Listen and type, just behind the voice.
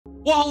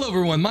Well, hello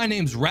everyone, my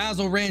name's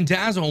Razzle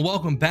Randazzle and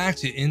welcome back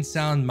to In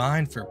Sound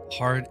Mind for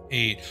part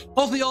 8.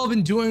 Hopefully y'all have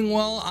been doing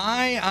well.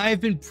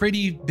 I've been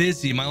pretty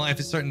busy. My life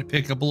is starting to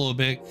pick up a little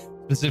bit,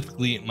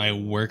 specifically my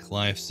work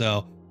life.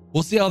 So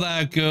we'll see how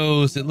that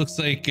goes. It looks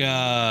like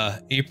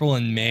April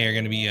and May are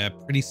going to be a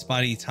pretty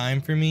spotty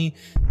time for me.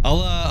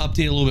 I'll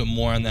update a little bit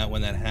more on that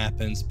when that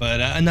happens,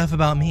 but enough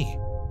about me.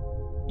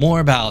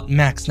 More about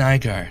Max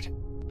Nygaard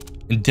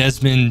and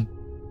Desmond.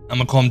 I'm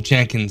gonna call him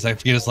Jenkins. I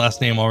forget his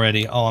last name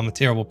already. Oh, I'm a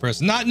terrible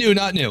person. Not new.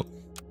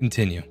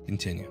 Continue.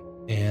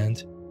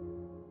 And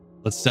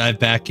let's dive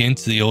back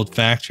into the old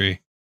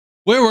factory.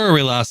 Where were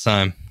we last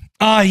time?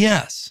 Ah,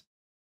 yes.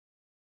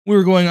 We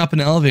were going up an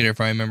elevator, if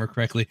I remember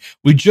correctly.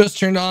 We just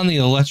turned on the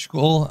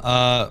electrical.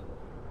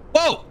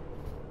 Whoa!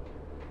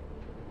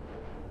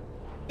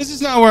 This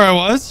is not where I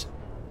was.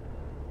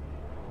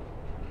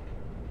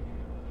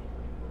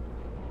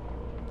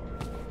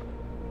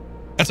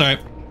 That's all right.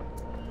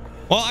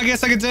 Well, I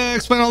guess I get to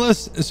explain all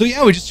this. So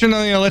yeah, we just turned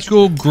on the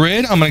electrical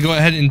grid. I'm gonna go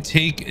ahead and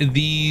take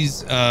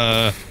these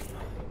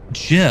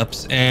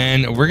chips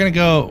and we're gonna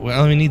go.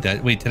 Well, we need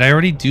that. Wait, did I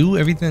already do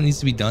everything that needs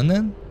to be done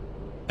then?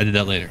 I did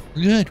that later.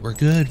 We're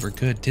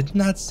good. Did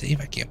not save.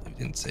 I can't believe I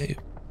didn't save.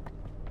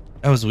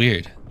 That was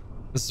weird.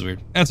 This is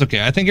weird. That's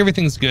okay. I think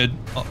everything's good.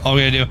 All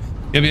we gotta do,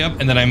 get me up,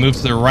 and then I move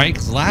to the right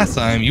because last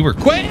time you were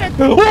quick.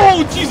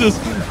 Oh, Jesus.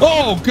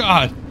 Oh,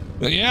 God.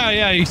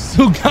 Yeah, you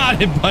still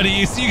got it, buddy.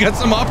 You see, you got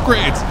some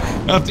upgrades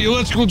after the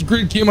electrical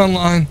grid came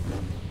online.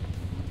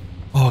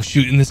 Oh,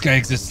 shoot, and this guy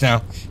exists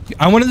now.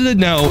 I wanted to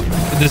know,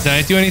 does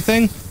that do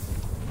anything?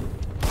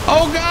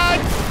 Oh, God.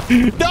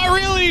 Not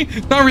really.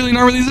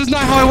 This is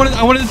not how I wanted.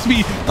 I wanted this to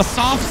be a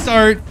soft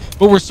start,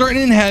 but we're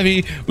starting in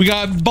heavy. We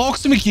got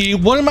Bulks and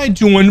McKee. What am I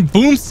doing?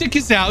 Boomstick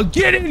is out.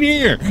 Get in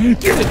here.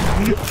 Get in.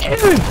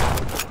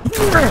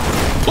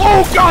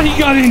 Oh, God, he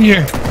got in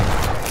here.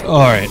 All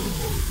right.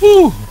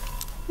 Ooh.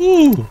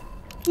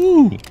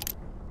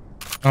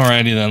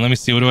 Alrighty then, let me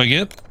see, what do I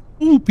get?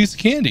 Ooh, piece of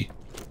candy.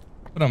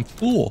 But I'm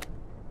full.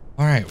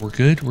 All right, we're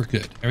good.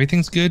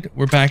 Everything's good.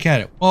 We're back at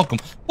it. Welcome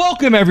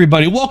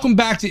everybody. Welcome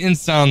back to In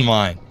Sound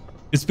Mind.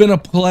 It's been a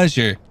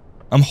pleasure.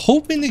 I'm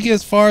hoping to get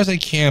as far as I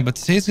can, but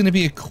today's gonna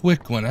be a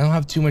quick one. I don't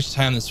have too much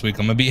time this week.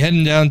 I'm gonna be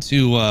heading down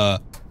to oh,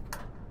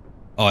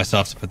 I still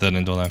have to put that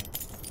in, don't I?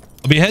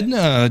 I'll be heading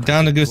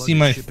down to go see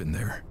my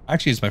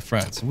actually it's my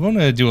friends. We're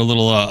gonna do a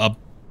little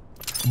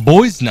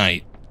boys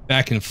night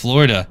back in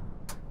Florida.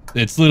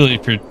 It's literally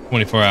for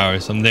 24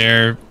 hours. I'm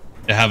there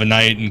to have a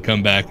night and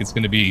come back. It's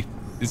gonna be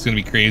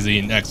crazy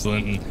and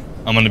excellent, and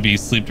I'm gonna be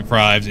sleep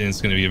deprived, and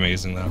it's gonna be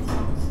amazing though.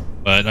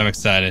 But I'm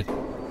excited.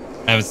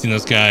 I haven't seen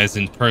those guys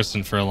in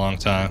person for a long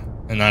time,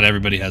 and not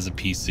everybody has a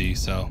PC,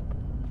 so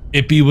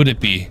it be what it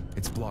be.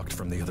 It's blocked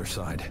from the other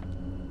side.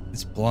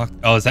 It's blocked.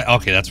 Oh, is that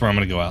okay? That's where I'm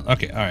gonna go out.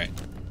 Okay, all right.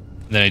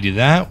 Then I do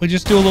that. We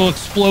just do a little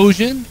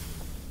explosion,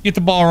 get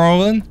the ball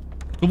rolling.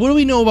 But what do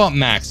we know about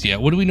Max yet?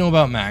 What do we know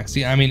about Max?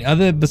 Yeah, I mean,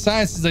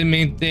 besides the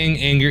main thing,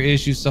 anger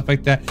issues, stuff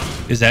like that.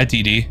 Is that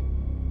DD?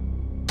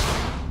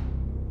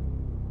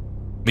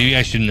 Maybe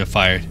I shouldn't have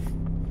fired.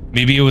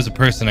 Maybe it was a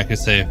person I could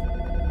save.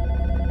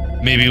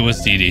 Maybe it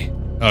was DD.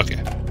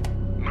 Okay.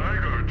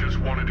 Nygaard just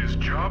wanted his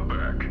job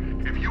back.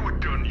 If you had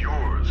done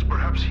yours,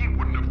 perhaps he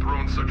wouldn't have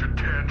thrown such a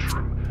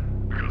tantrum.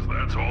 Because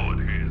that's all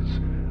it is.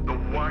 The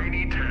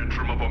whiny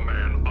tantrum of a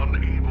man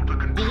unable to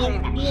control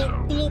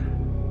himself.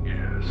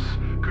 Yes.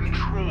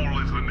 Control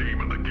is the name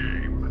of the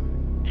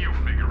game. You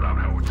figure out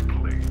how it's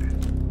played.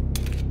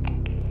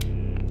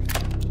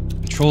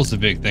 Control's a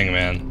big thing,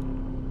 man.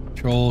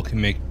 Control can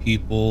make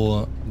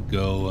people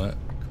go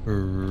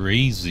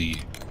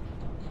crazy.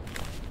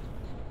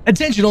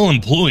 Attention all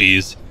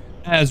employees.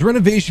 As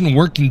renovation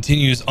work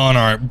continues on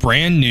our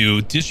brand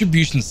new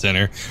distribution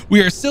center,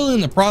 we are still in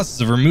the process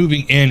of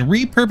removing and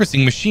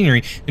repurposing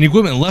machinery and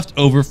equipment left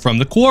over from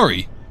the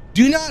quarry.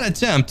 Do not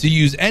attempt to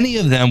use any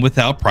of them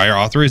without prior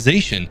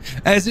authorization,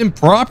 as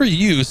improper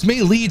use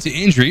may lead to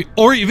injury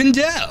or even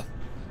death.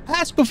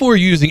 Ask before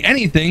using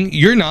anything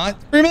you're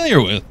not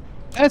familiar with.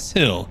 S.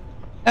 Hill.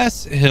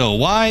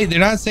 Why? They're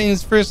not saying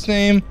his first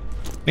name.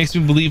 Makes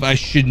me believe I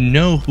should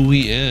know who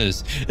he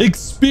is.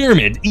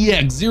 Experiment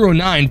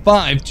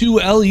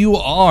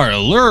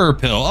EX0952LUR. Lure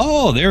pill.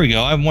 Oh, there we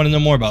go. I want to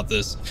know more about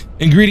this.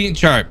 Ingredient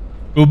chart.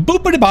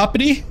 Boopity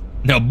boppity.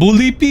 No,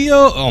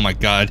 bulipio. Oh my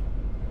God.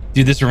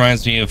 Dude, this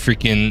reminds me of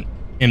freaking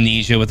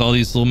Amnesia with all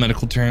these little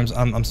medical terms.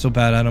 I'm so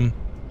bad at them.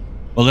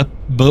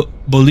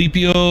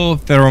 Bolipio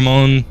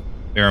pheromone.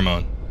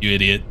 You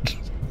idiot.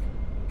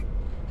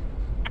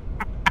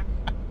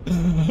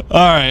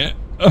 All right.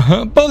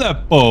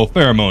 Bolepo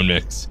pheromone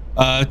mix.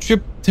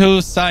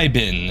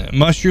 Tryptosibin.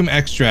 Mushroom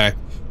extract.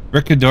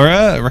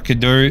 Recordia.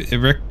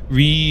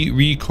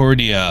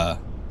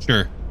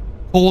 Sure.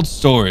 Cold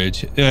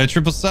storage.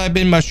 Triple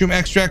psilocybin mushroom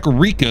extract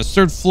Rika,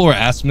 third floor.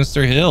 Ask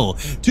Mr. Hill.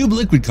 Tube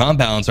liquid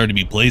compounds are to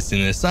be placed in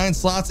the assigned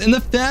slots in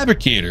the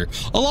fabricator,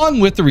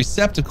 along with the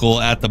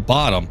receptacle at the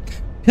bottom.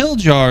 Pill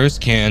jars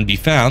can be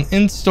found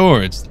in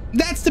storage.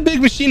 That's the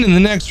big machine in the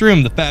next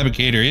room, the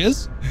fabricator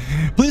is.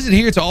 Please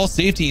adhere to all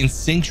safety and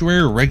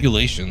sanctuary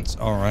regulations.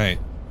 All right.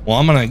 Well,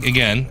 I'm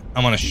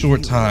on a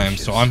short time,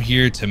 so I'm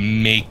here to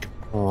make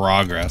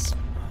progress.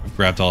 I've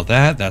grabbed all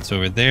that. That's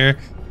over there.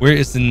 Where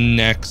is the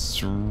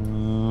next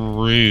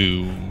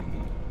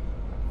room?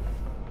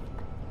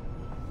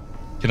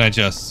 Can I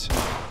just...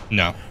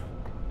 No.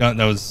 No,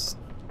 that was...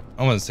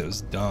 I want to say it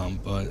was dumb,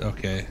 but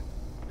okay.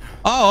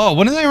 Oh,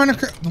 when did I run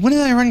across? When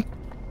did I run?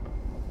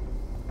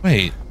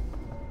 Wait.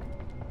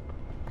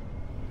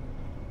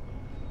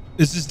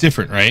 This is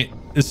different, right?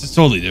 This is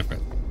totally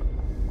different.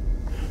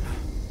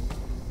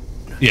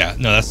 Yeah,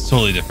 no, that's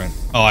totally different.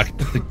 Oh, I can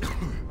put the...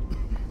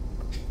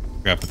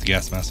 Put the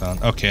gas mask on.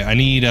 Okay, I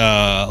need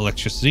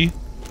electricity.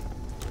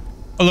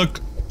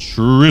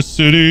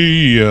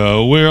 Electricity,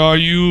 where are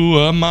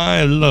you,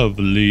 my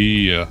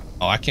lovely? Oh,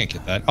 I can't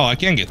get that. Oh, I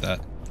can get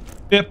that.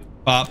 Bip,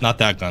 bop, not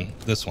that gun.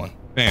 This one.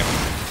 Bam.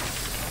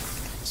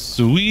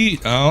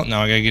 Sweet. Oh,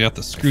 now I gotta get out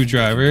the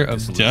screwdriver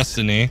of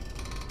destiny.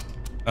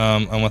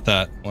 I want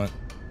that. What?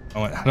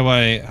 How do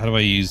I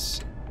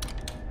use?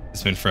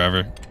 It's been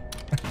forever.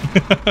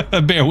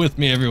 Bear with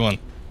me, everyone.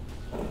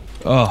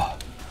 Oh.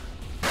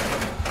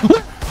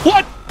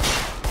 What?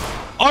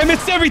 Oh, I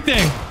missed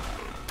everything.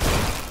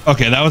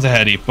 Okay, that was a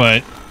heady,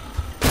 but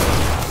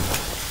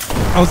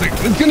I was like,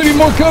 there's gonna be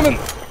more coming.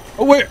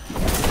 Oh, where?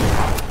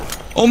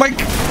 Oh my.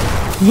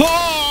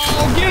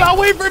 Oh, get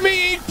away from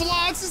me,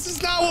 Plots. This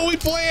is not what we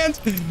planned.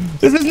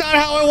 This is not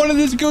how I wanted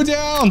this to go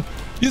down.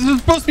 This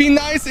was supposed to be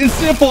nice and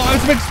simple. I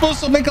was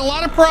supposed to make a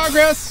lot of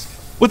progress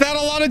without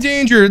a lot of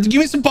danger. Give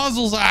me some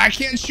puzzles. I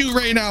can't shoot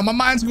right now. My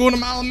mind's going a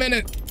mile a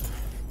minute.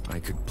 I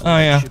could oh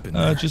yeah,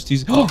 just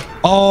easy.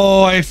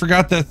 Oh, I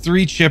forgot the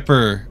 3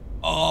 chipper.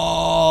 Oh,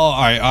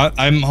 all right.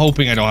 I'm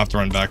hoping I don't have to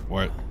run back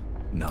for it.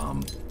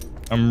 Nom.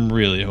 I'm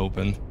really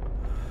hoping.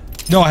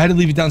 No, I had to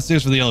leave it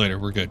downstairs for the elevator.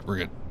 We're good. We're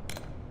good.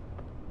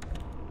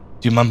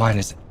 Dude, my mind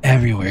is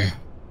everywhere.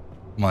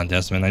 Come on,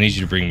 Desmond. I need you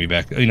to bring me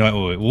back. You know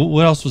what? Wait,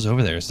 what else was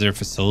over there? Is there a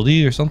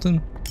facility or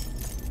something?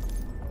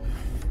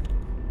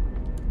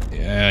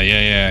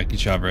 Yeah. Good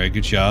job, Ray.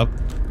 Good job.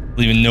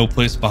 Leaving no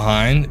place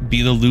behind.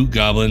 Be the loot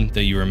goblin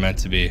that you were meant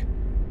to be.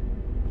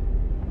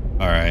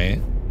 All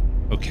right.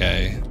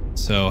 Okay.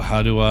 So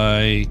how do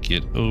I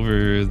get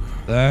over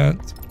that?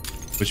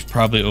 Which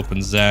probably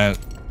opens that.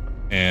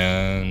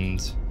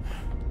 And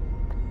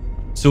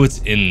so it's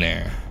in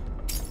there.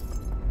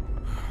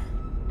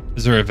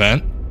 Is there a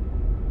vent?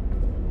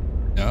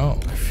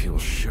 No. I feel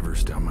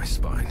shivers down my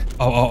spine.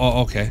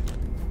 Oh, okay.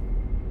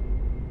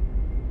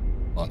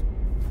 Hold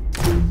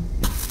on.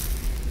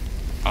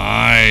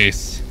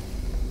 Nice.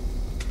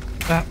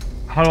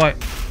 How do I?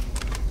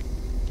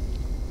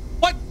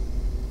 What?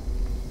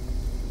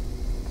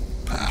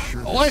 I'm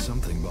sure there's what?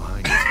 something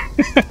behind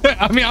it.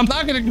 I mean, I'm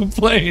not gonna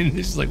complain.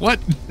 It's just like, what?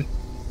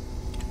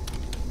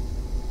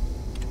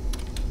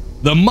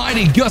 The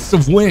mighty gust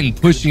of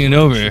wind pushing it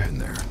over.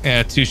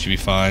 Yeah, 2 should be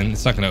fine.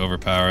 It's not gonna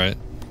overpower it.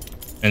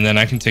 And then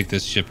I can take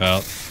this ship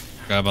out.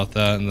 Forgot about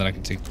that. And then I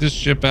can take this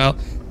ship out.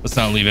 Let's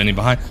not leave any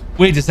behind.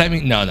 Wait, does that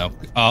mean? No.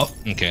 Oh,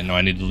 okay. No,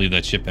 I need to leave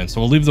that ship in. So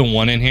we'll leave the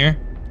 1 in here.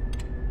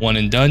 1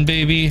 and done,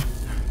 baby.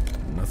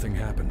 Nothing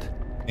happened.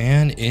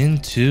 And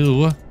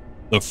into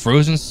the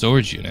frozen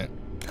storage unit.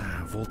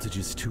 Voltage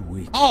is too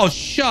weak. Oh,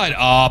 shut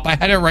up. I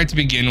had it right to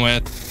begin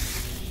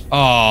with.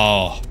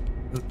 Oh,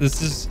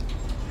 this is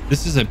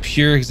a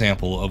pure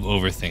example of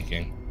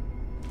overthinking.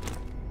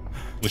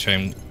 Which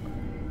I'm...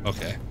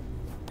 Okay.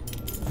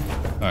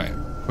 Alright.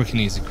 Quick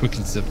and easy. Quick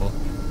and simple.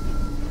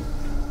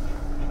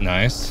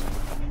 Nice.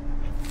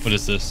 What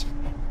is this?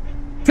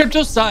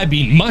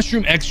 Cryptocybene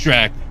mushroom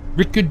extract.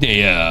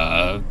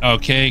 Ricardea.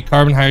 Okay.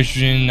 Carbon,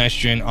 hydrogen,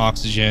 nitrogen,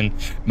 oxygen.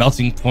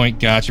 Melting point.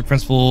 Gotcha.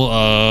 Principle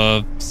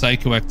of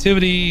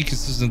psychoactivity.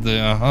 Consistent with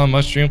the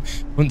mushroom.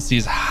 Potency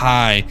is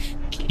high.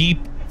 Keep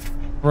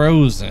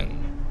frozen.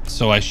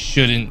 So I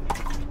shouldn't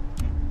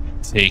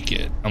take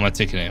it. I'm gonna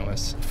take it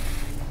anyways.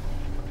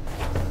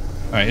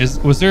 All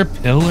right. Was there a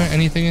pill or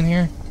anything in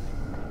here?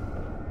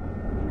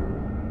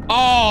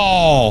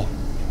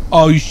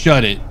 Oh, you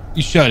shut it.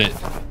 You shut it.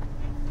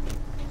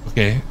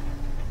 Okay.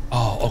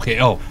 Oh, okay.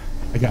 Oh,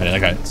 I got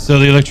it. So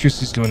the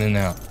electricity's going in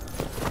now.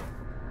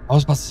 I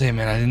was about to say,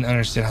 man, I didn't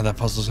understand how that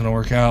puzzle's gonna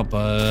work out,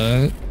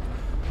 but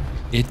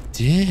it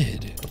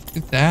did. Look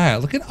at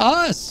that. Look at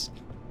us.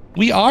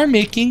 We are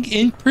making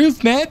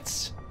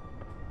improvements.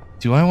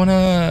 Do I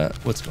wanna...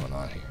 What's going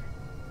on here?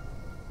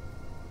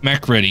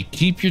 Mac ready.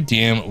 Keep your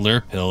damn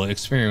lure pill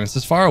experiment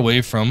as far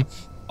away from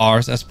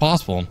ours as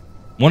possible.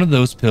 One of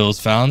those pills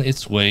found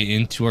its way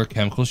into our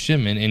chemical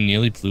shipment and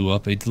nearly blew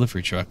up a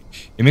delivery truck.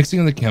 A mixing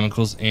of the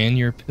chemicals and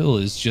your pill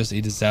is just a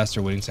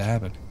disaster waiting to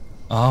happen.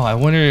 Oh, I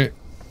wonder...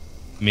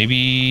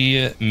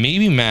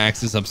 Maybe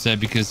Max is upset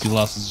because he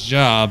lost his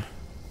job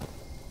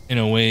in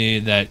a way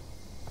that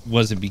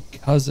wasn't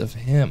because of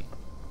him.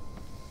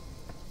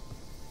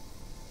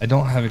 I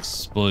don't have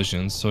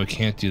explosions, so I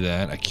can't do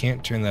that. I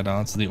can't turn that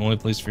on, so the only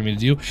place for me to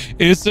do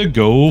is to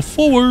go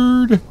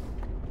forward.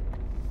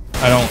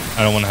 I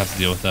don't want to have to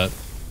deal with that.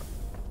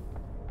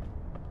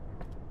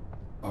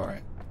 All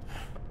right.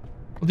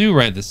 We'll do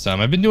right this time.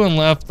 I've been doing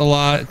left a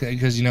lot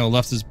because, you know,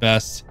 left is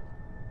best,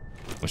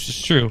 which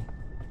is true.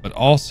 But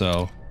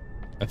also,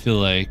 I feel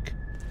like,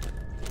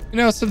 you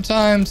know,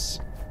 sometimes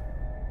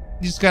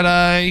you just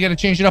gotta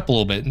change it up a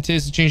little bit. And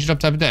today's the change it up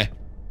type of day.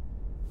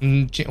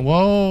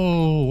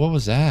 Whoa, what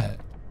was that?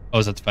 Oh,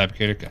 is that the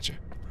fabricator? Gotcha.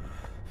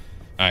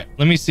 All right,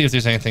 let me see if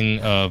there's anything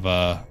of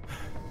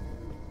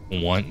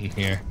want in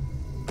here.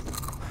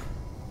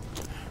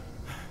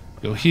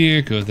 Go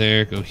here, go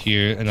there, go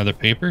here. Another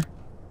paper.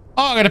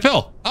 Oh, I got a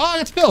pill. Oh, I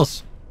got the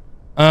pills.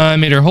 I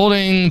made her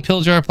holding pill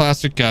jar,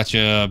 plastic.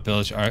 Gotcha.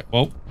 Pill jar. All right.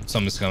 Whoa,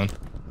 something's coming.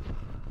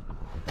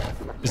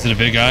 Is it a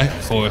big guy?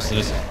 Of course it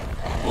is.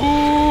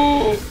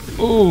 Ooh,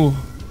 ooh.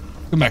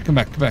 Come back, come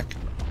back, come back.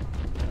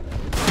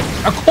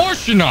 Of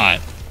course you're not.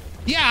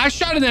 Yeah, I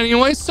shot it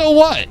anyway. So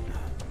what?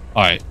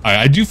 All right, all right.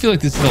 I do feel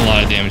like this did a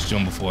lot of damage to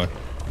him before.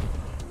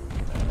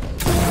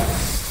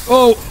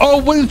 Oh,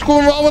 what is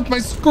going wrong with my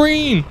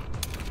screen?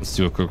 Let's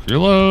do a quick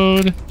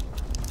reload.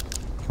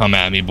 Come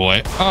at me,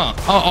 boy. Oh,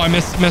 I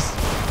missed.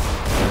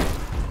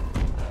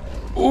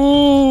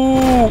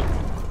 Ooh.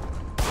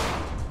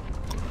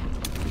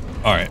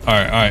 All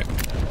right.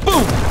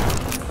 Boom.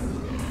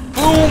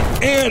 Boom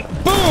and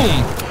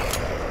boom.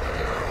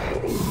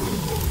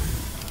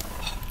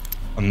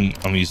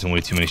 I'm using way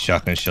too many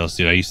shotgun shells,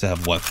 dude. I used to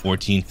have, what,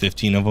 14,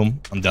 15 of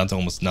them? I'm down to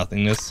almost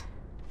nothingness.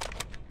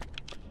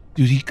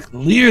 Dude, he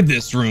cleared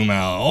this room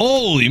out.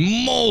 Holy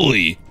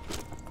moly.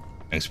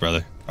 Thanks,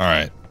 brother. All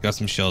right, got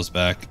some shells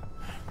back.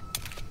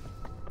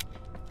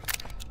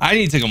 I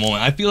need to take a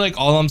moment. I feel like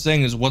all I'm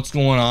saying is what's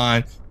going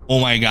on. Oh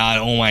my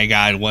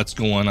god, what's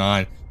going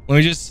on?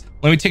 Let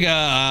me take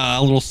a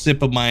little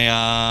sip of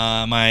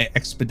my my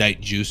expedite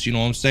juice. You know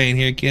what I'm saying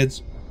here,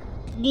 kids?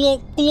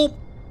 Bloop, bloop.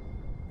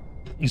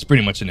 It's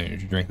pretty much an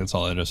energy drink. That's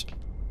all it is.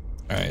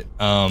 All right.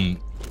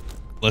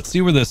 Let's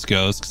see where this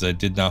goes because I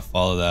did not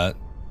follow that.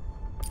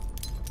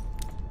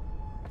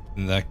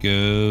 And that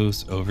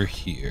goes over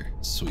here.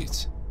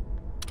 Sweet.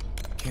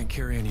 Can't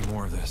carry any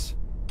more of this.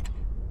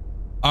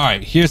 All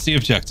right, here's the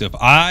objective.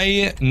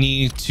 I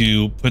need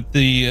to put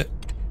the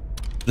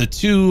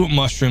two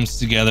mushrooms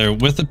together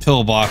with a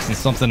pillbox and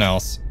something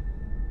else.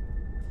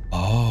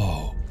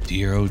 Oh,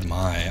 dear oh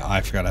my.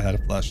 I forgot I had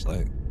a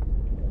flashlight.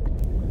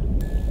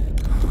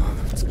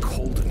 It's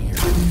cold in here.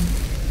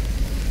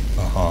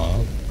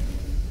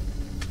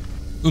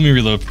 Let me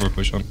reload before I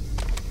push on.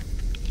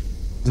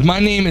 My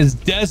name is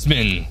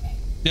Desmond.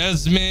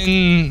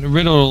 Desmond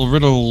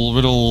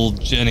Riddle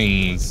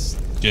Jennings.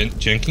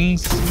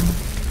 Jenkins?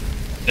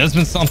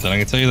 Desmond something, I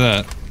can tell you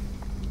that.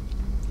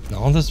 And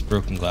all this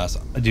broken glass.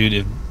 Dude,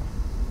 if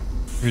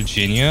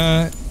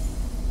Virginia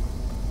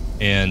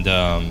and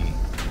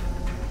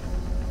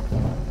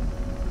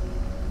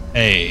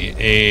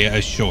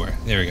a Shore.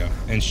 There we go.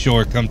 And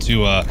Shore come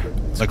to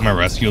like my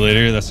rescue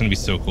later. That's gonna be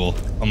so cool.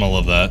 I'm gonna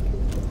love that.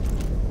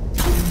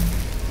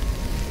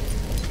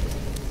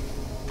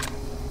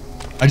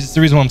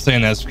 The reason why I'm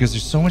saying that is because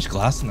there's so much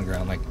glass on the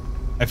ground. Like,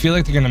 I feel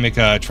like they're gonna make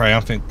a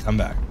triumphant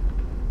comeback.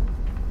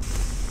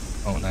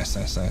 Oh, nice.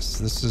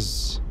 This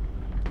is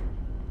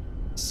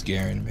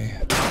scaring me.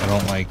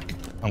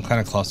 I'm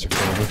kind of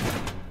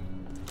claustrophobic.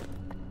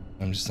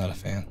 I'm just not a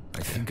fan.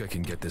 I think I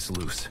can get this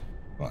loose.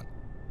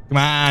 Come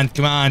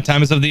on.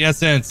 Time is of the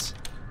essence.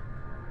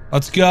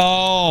 Let's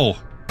go.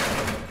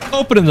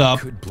 Open it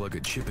up. Could plug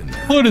a chip in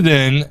there. Put it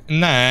in.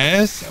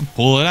 Nice.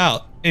 Pull it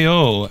out.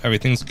 Ayo,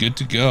 everything's good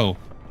to go.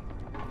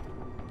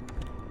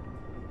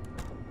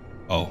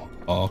 Oh,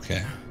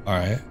 okay. All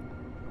right.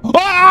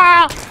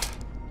 Ah!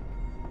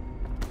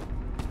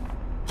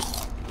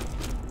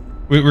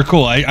 We're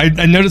cool. I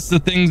noticed the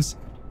things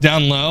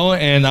down low,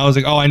 and I was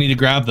like, oh, I need to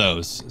grab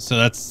those. So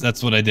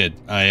that's what I did.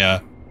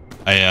 I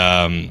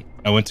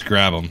went to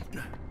grab them.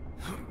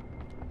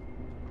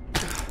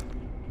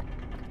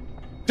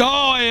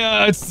 Oh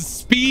yeah, it's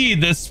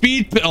the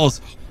speed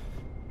pills.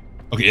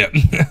 Okay,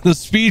 yeah, the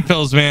speed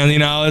pills, man. You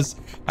know,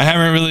 I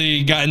haven't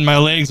really gotten my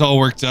legs all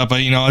worked up,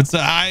 but you know,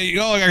 I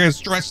gotta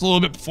stretch a little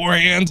bit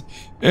beforehand.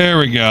 There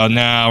we go.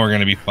 Now we're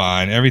gonna be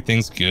fine.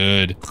 Everything's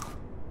good.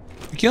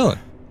 We're killing.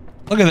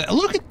 Look at that.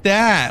 Look at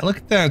that. Look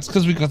at that. It's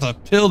because we got the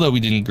pill that we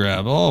didn't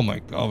grab. Oh my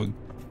god.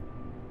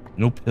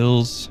 No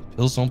pills.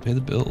 Pills don't pay the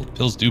bill.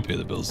 Pills do pay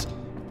the bills.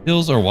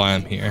 Pills are why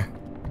I'm here.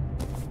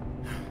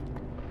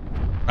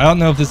 I don't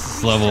know if this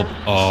is level.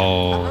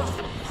 Oh.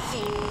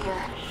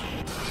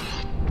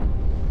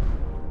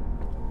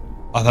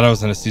 I thought I was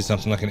gonna see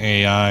something like an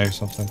AI or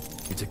something.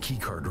 It's a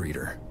keycard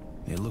reader.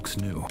 It looks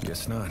new.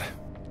 Guess not.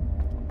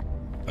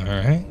 All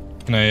right.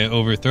 Can I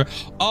overthrow?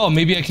 Oh,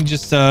 maybe I can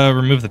just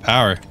remove the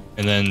power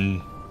and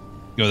then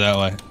go that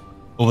way.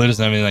 Well, it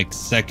doesn't have any like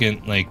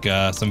second, like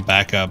some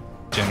backup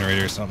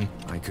generator or something.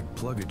 I could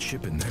plug a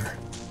chip in there.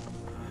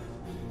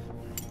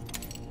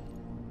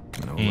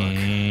 No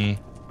luck.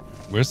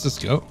 Where's this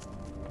go?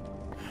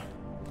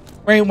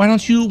 Wait, why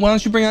don't you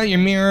bring out your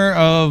mirror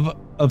of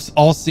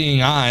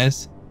all-seeing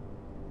eyes?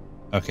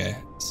 Okay,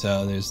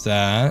 so there's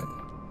that.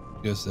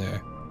 Goes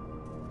there.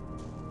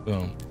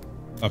 Boom.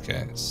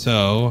 Okay,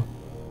 so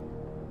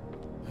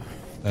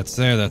that's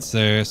there, that's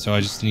there. So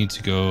I just need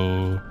to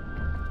go,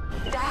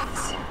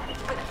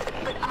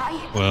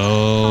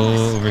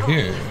 well, over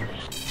here.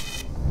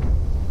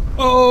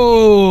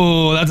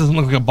 Oh, that doesn't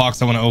look like a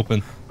box I want to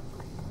open.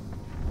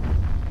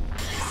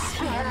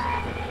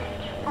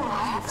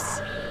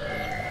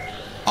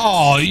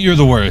 Oh, you're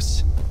the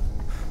worst.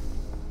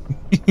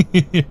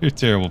 You're a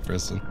terrible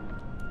person.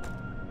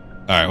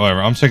 All right,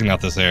 whatever. I'm checking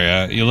out this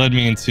area. You led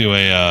me into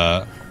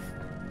a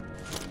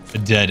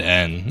dead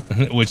end,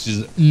 which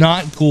is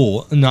not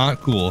cool.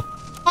 Not cool.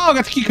 Oh, I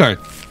got the key card.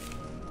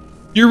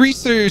 Your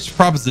research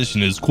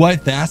proposition is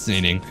quite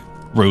fascinating,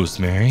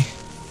 Rosemary.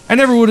 I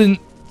never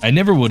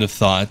would have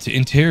thought to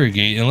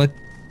integrate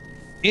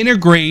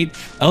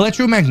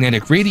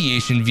electromagnetic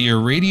radiation via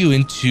radio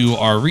into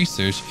our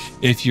research.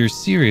 If you're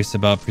serious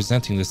about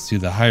presenting this to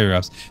the higher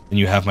ups, then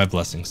you have my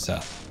blessing,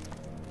 Seth.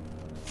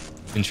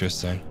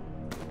 Interesting.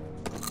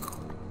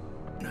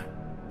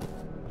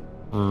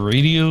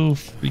 Radio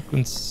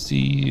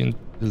frequency into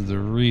the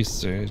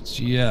research.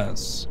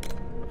 Yes.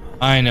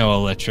 I know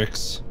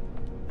electrics.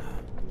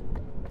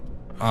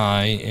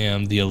 I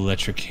am the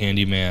electric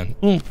handyman.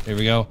 Oh, there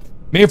we go.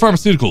 Mayor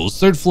Pharmaceuticals.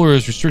 Third floor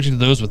is restricted to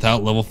those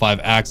without level 5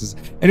 access.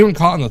 Anyone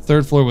caught on the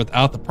third floor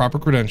without the proper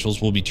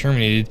credentials will be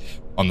terminated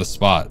on the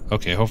spot.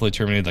 Okay, hopefully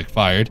terminated like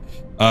fired.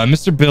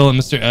 Mr. Bill and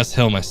Mr. S.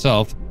 Hill,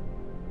 myself.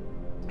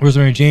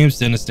 Rosemary James,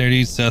 Dennis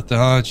Nerdy, Seth,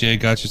 Jay,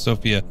 gotcha,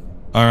 Sophia.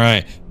 All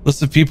right.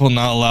 List of people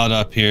not allowed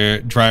up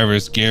here.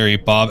 Drivers, Gary,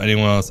 Bob,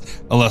 anyone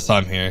else. Unless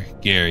I'm here.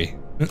 Gary.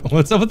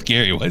 What's up with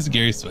Gary? Why is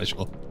Gary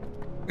special?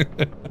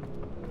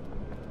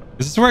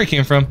 Is this where I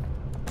came from?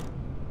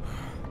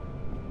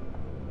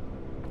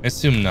 I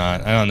assume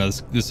not. I don't know.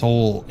 This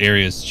whole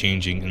area is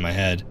changing in my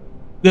head.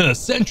 The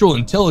Central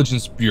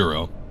Intelligence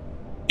Bureau.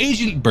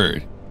 Agent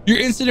Bird, your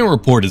incident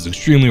report is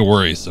extremely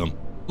worrisome.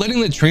 Letting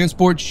the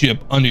transport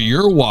ship under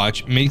your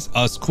watch makes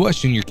us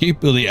question your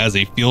capability as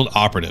a field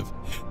operative.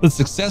 The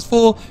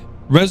successful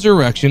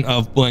resurrection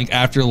of Blank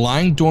after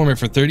lying dormant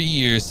for 30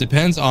 years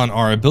depends on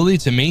our ability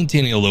to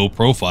maintain a low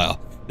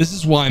profile. This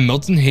is why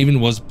Milton Haven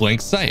was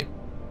Blank's site.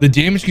 The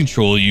damage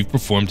control you've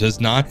performed does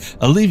not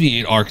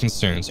alleviate our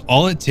concerns.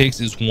 All it takes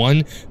is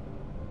one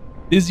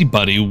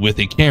busybody with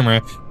a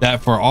camera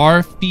that for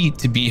our feet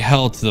to be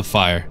held to the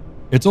fire.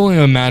 It's only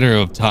a matter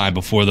of time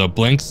before the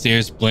Blank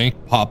stares Blank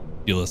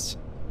populace.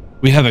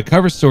 We have a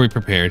cover story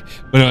prepared,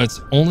 but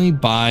it's only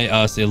by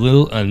us a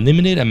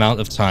limited amount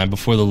of time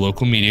before the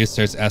local media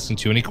starts asking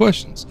too many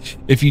questions.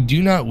 If you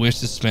do not wish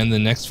to spend the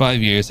next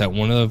 5 years at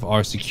one of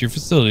our secure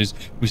facilities,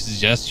 we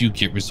suggest you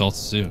get results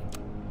soon.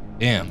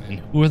 Damn, and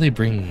who are they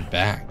bringing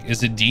back?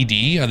 Is it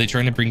DD? Are they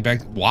trying to bring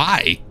back?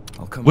 Why?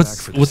 I'll come back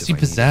for this What's he if I need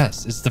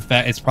possess? It's the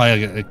fact. It's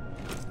probably like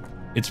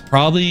it's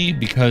probably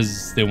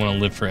because they want to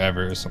live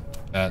forever or something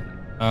like that.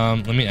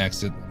 Let me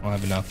exit. I don't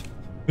have enough.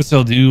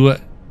 So due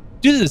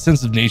to the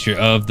sensitive nature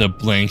of the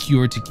Blank, you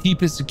are to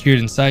keep it secured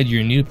inside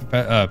your new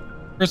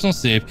personal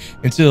safe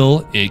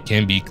until it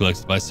can be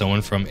collected by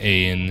someone from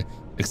an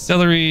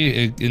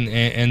ancillary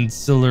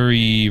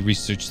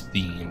research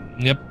theme.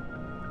 Yep.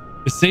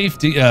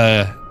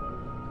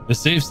 The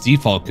safe's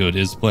default code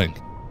is Blank.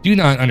 Do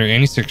not, under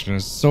any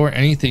circumstances, store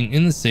anything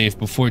in the safe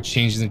before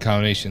changing the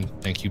combination.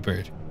 Thank you,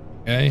 Bird.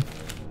 Okay.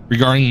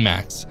 Regarding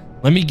Max,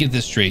 let me get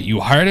this straight. You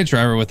hired a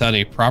driver without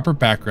a proper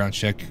background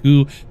check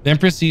who then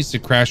proceeds to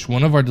crash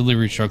one of our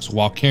delivery trucks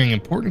while carrying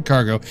important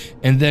cargo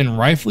and then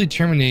rightfully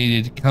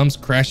terminated comes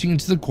crashing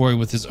into the quarry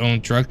with his own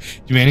truck,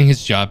 demanding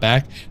his job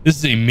back. This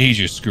is a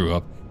major screw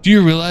up. Do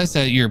you realize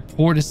that your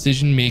poor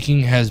decision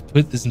making has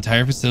put this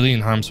entire facility in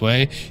harm's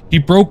way? He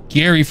broke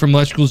Gary from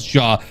Electrical's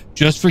jaw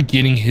just for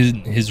getting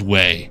his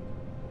way.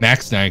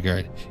 Max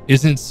Nygaard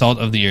isn't salt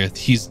of the earth,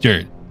 he's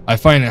dirt. I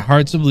find it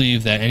hard to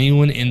believe that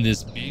anyone in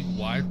this big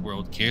wide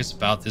world cares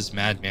about this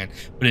madman,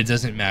 but it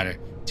doesn't matter.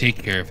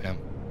 Take care of him.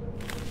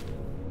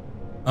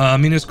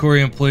 Minas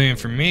Corey employee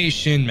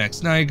information,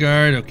 Max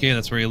Nygaard. Okay,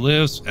 that's where he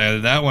lives.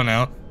 Added that one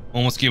out.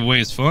 Almost gave away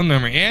his phone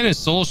number and his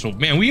social.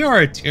 Man, we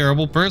are a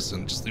terrible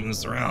person. Just leaving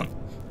this around.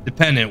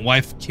 Dependent,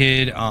 wife,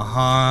 kid,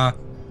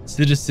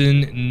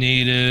 citizen,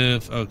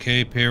 native.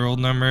 Okay, payroll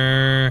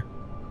number.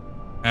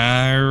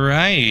 All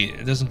right.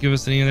 It doesn't give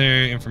us any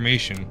other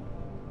information.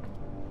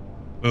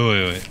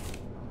 Wait.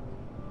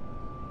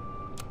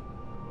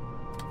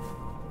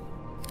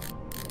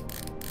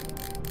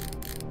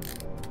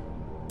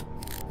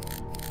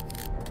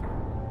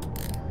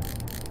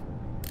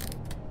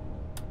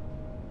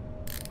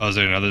 Oh, is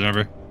there another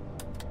number?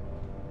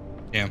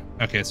 Damn.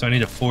 Okay, so I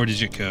need a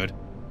 4-digit code.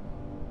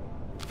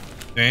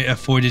 Right, a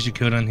 4-digit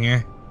code on here.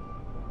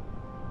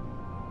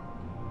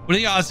 What are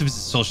the odds if it's a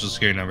social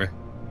security number?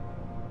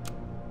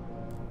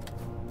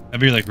 That'd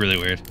be like really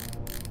weird.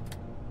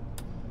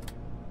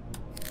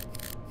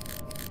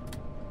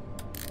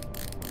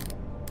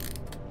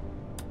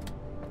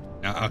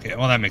 No, okay,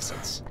 well that makes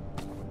sense.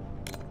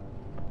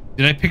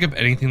 Did I pick up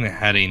anything that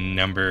had a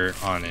number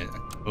on it? A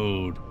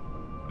code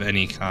of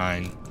any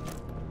kind?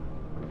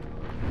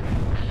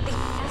 The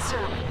answer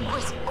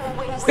was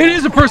always It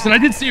is a person. I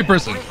did see a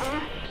person.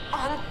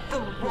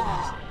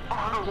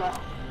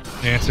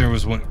 The answer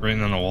was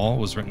written on a wall.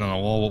 Was written on a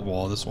wall. What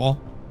wall? This wall?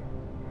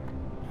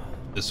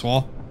 This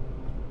wall?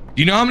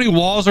 Do you know how many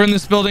walls are in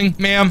this building,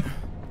 ma'am?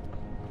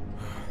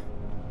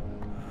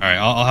 Alright,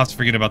 I'll have to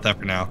forget about that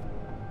for now.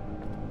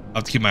 I'll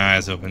have to keep my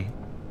eyes open.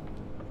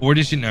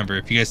 4-digit number.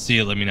 If you guys see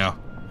it, let me know.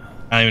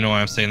 I don't even know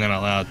why I'm saying that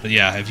out loud. But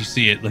yeah, if you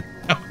see it, let me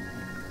know.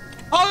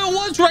 Oh, it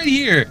was right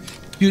here!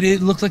 Dude,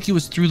 it looked like it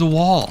was through the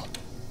wall.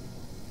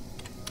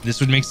 This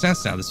would make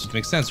sense now. This would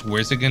make sense.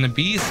 Where's it going to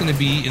be? It's going to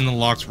be in the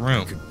locked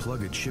room. You could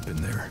plug a chip in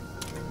there.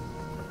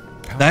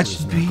 That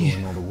should be...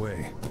 going all the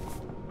way.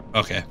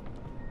 Okay.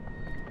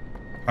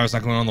 Power's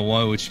not going on the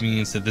wall, which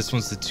means that this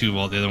one's the 2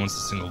 volt, the other one's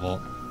the single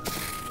volt.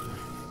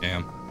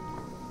 Damn.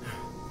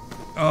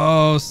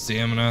 Oh,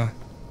 stamina.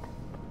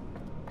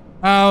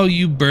 How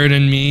you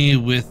burden me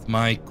with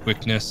my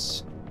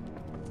quickness.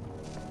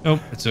 Nope,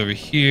 it's over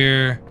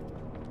here.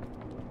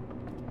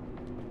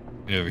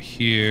 And over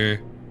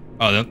here.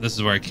 Oh, this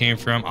is where I came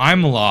from.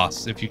 I'm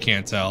lost, if you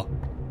can't tell.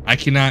 I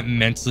cannot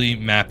mentally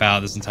map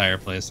out this entire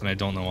place, and I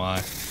don't know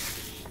why.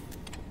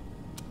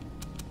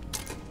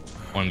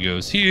 1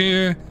 goes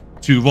here.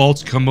 2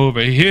 volts come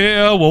over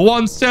here. We're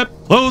 1 step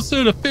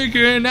closer to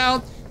figuring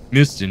out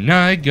Mr.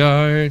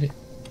 Nygaard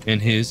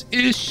and his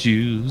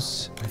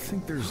issues. I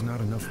think there's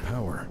not enough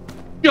power.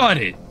 Got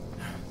it.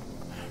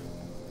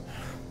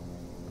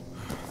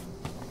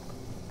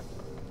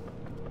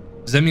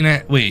 Does that mean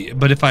I wait?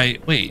 But if I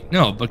wait,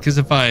 no, because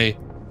if I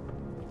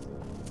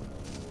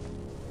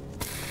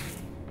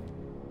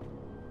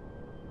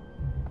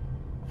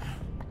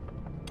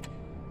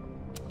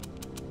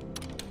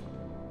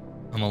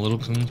I'm a little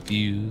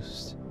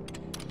confused.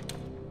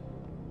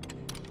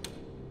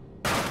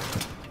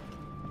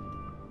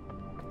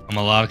 I'm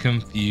a lot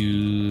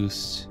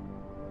confused.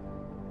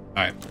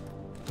 All right,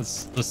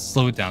 let's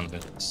slow it down a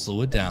bit.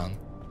 Slow it down.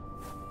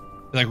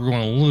 I feel like we're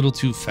going a little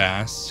too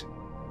fast.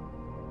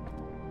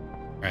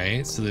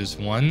 Right, so there's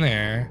 1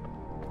 there.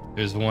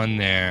 There's 1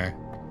 there.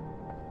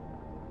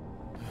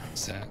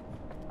 What's that?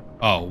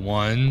 Oh,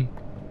 1,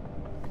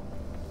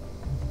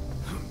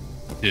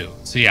 2.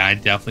 So yeah, I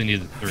definitely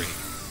need the 3.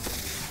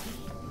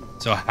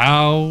 So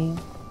how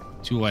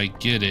do I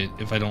get it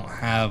if I don't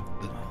have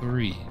the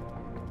 3?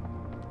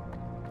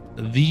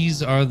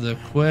 These are the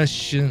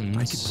questions.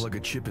 I could plug a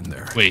chip in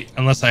there. Wait,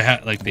 unless I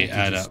had like they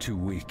add up. Too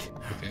weak.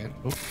 Okay.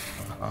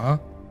 Oh,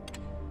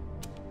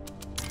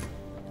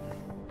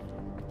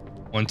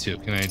 1, 2.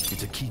 Can I?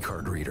 It's a key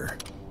card reader.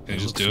 Can I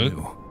just do it?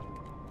 New.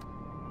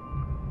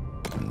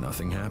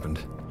 Nothing happened.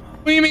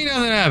 What do you mean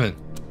nothing happened?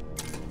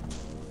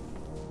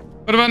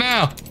 What about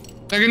now? Is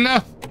that good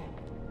enough?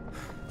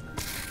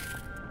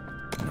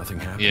 Nothing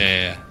happened.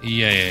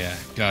 Yeah.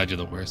 God, you're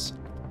the worst.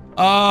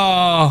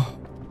 Oh.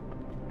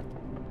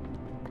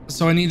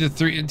 So I need the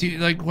 3. Do you,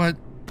 like what?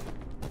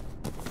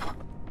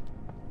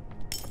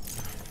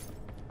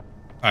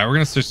 All right, we're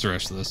gonna switch the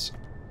rest of this.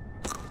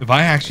 If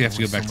I actually have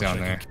to go back down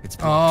there. It's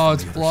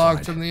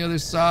blocked from the other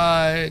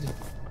side.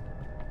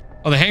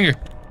 Oh, the hangar.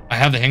 I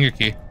have the hangar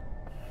key.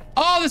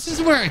 Oh, this is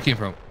where I came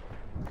from.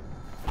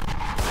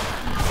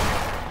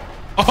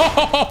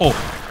 Oh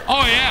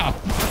yeah.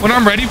 When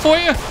I'm ready for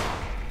you.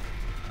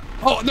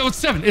 Oh no, it's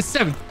 7. It's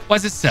 7. Why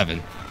is it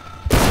 7?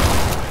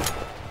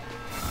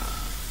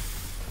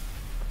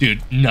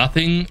 Dude,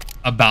 nothing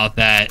about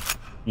that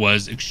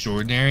was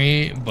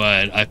extraordinary,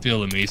 but I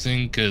feel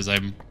amazing because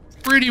I'm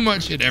pretty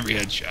much hit every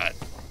headshot.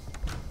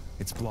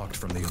 It's blocked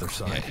from the other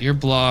side. Yeah, you're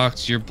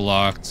blocked. You're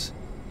blocked.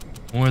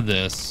 Or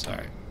this. All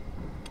right.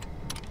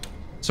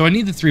 So I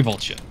need the 3 volt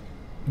chip,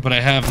 but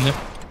I have no.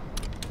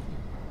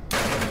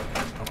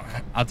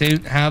 I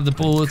don't have the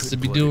bullets to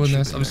be doing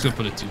this. I'm just gonna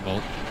put a 2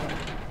 volt.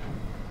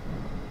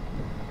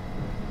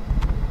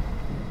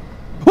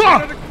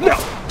 Ah! No!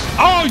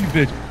 Oh, you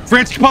bitch!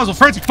 Frantic puzzle.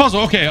 Frantic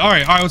puzzle. Okay. All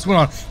right. What's going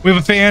on? We have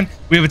a fan.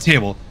 We have a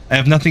table. I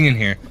have nothing in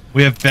here.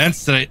 We have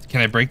vents. Can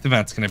I break the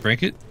vents? Can I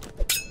break it?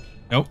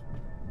 Nope.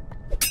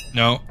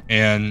 No,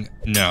 and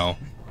no.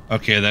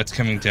 Okay, that's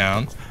coming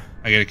down.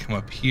 I gotta come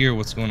up here.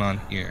 What's going on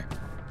here?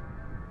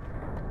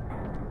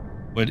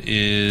 What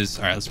is...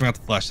 All right, let's bring out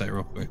the flashlight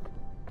real quick.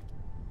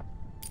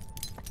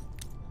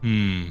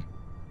 All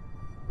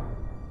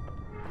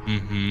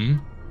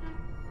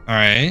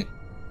right.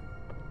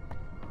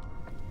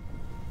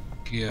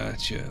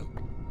 Gotcha.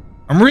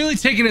 I'm really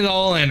taking it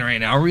all in right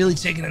now. Really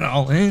taking it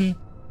all in.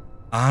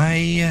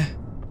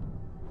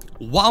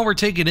 While we're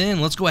taking it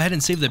in, let's go ahead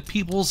and save the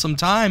people some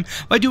time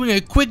by doing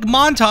a quick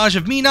montage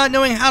of me not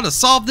knowing how to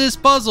solve this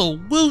puzzle.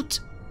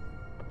 Woot!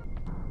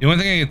 The only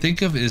thing I can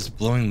think of is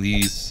blowing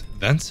these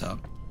vents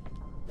up.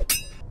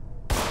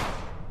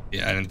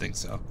 Yeah, I didn't think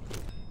so.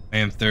 I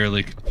am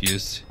thoroughly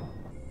confused.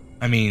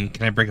 I mean,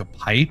 can I break a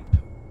pipe?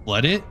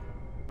 Flood it?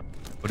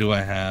 What do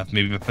I have?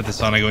 Maybe if I put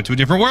this on, I go into a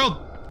different world.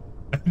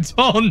 I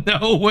don't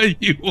know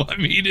what you want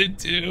me to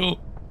do.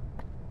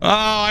 Oh,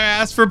 I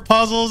asked for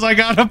puzzles. I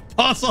got a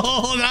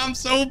puzzle, and I'm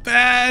so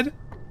bad.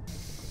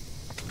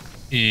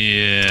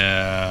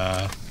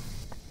 Yeah.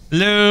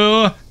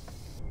 Hello?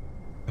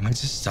 Am I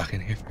just stuck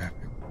in here forever?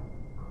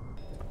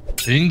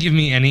 They didn't give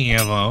me any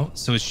ammo,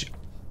 so it's...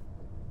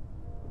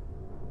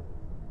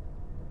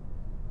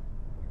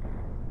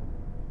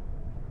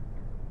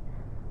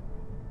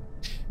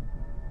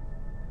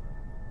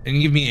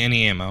 Didn't give me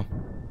any ammo.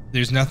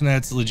 There's nothing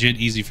that's legit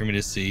easy for me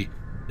to see.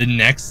 The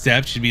next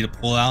step should be to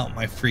pull out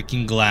my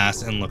freaking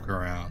glass and look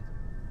around.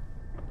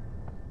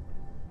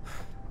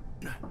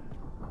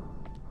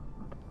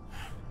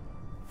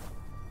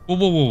 Whoa,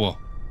 whoa, whoa, whoa.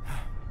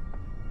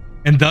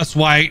 And thus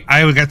why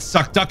I got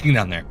stuck ducking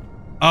down there.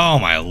 Oh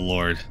my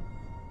lord.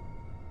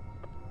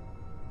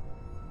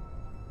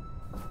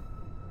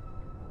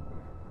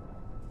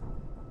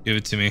 Give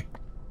it to me.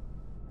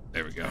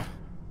 There we go.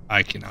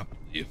 I cannot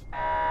believe.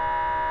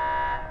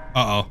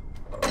 Uh-oh.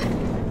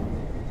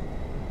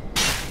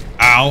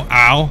 Ow,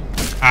 ow,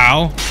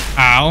 ow,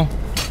 ow.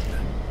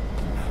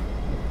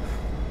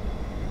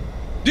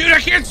 Dude, I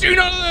can't do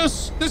none of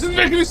this. This is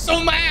making me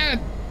so mad.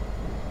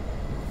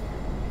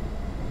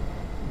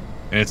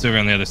 And it's over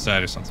on the other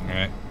side or something,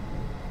 right?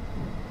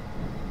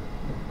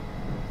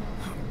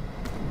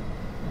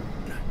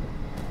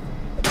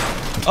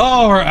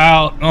 Oh, we're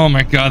out. Oh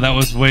my god, that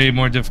was way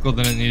more difficult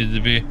than it needed to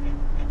be.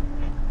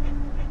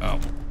 Oh.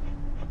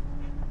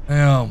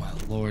 Oh my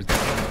lord.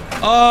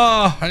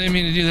 Oh, I didn't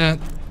mean to do that.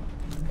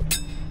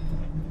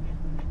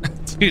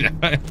 Dude, if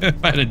I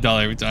had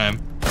 $1 every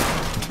time.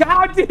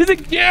 God, I did it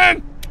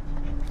again!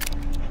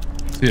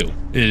 2.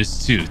 It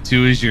is 2.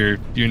 2 is your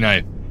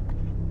knife.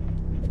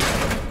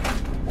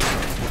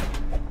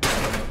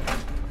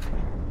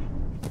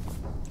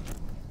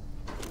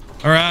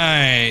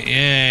 Alright,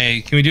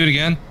 yay. Can we do it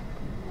again?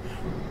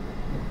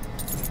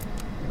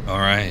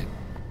 Alright.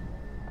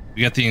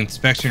 We got the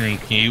inspection room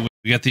key.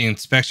 We got the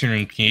inspection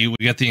room key. We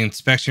got the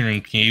inspection room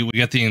key. We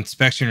got the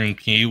inspection room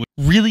key.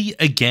 Really?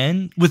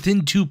 Again?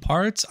 Within 2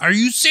 parts? Are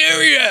you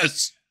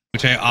serious?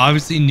 Which I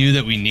obviously knew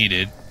that we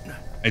needed.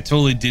 I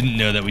totally didn't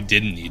know that we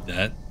didn't need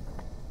that.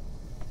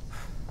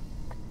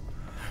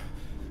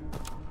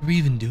 What are we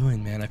even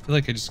doing, man? I feel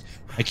like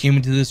I came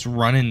into this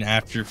running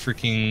after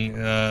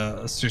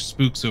freaking Sir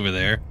Spooks over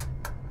there.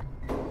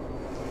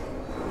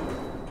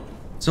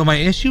 So my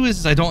issue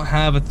is I don't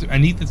have I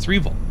need the 3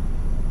 volt.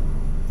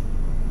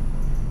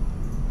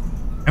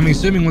 I'm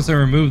assuming once I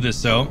remove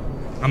this, though,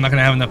 I'm not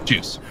gonna have enough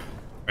juice,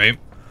 right?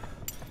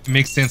 It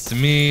makes sense to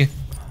me.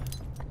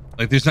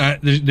 Like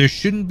there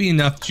shouldn't be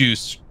enough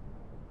juice.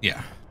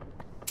 Yeah.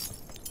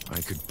 I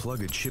could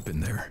plug a chip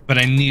in there. But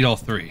I need all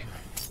 3.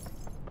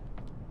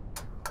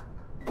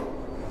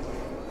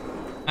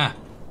 Ah.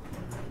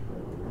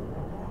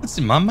 What's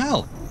in my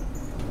mouth?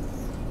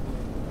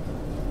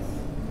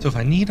 So if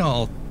I need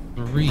all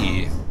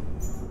 3,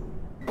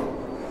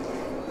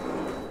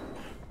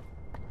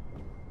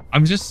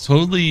 I'm just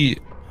totally...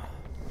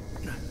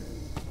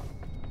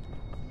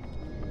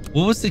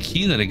 What was the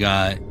key that I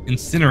got?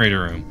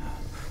 Incinerator room.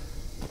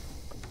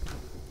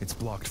 It's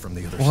blocked from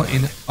the other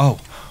side. It's Oh,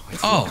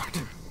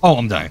 locked. oh,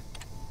 I'm dying.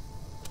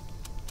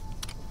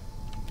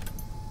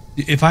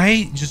 If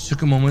I just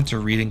took a moment to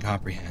read and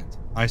comprehend,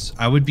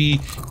 I would be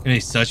in a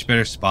such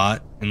better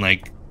spot, and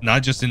like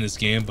not just in this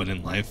game, but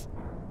in life.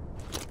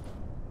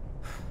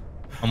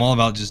 I'm all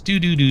about just do.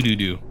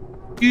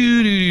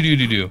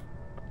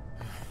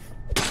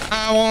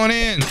 I want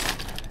in.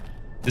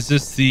 Is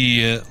this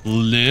the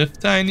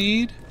lift I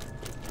need?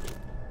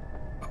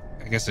 Oh,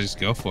 I guess I just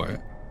go for it.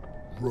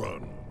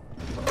 Run.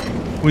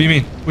 What do you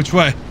mean? Which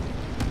way?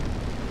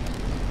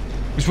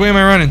 Which way am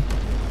I running?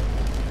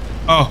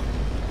 Oh,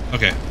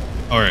 okay.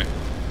 All right.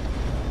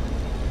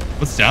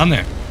 What's down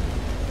there?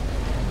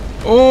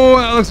 Oh,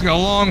 that looks like a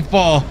long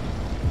fall.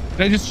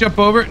 Did I just jump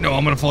over it? No,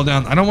 I'm gonna fall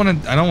down. I don't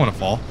want to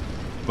fall.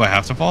 Do I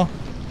have to fall?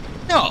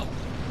 No.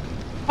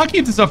 I'll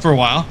keep this up for a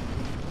while.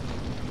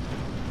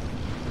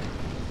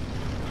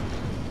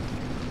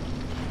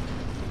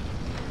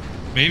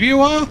 Maybe a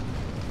while?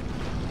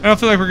 I don't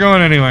feel like we're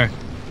going anywhere.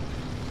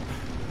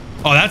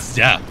 Oh, that's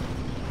death.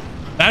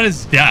 That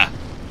is death.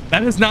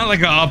 That is not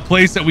like a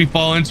place that we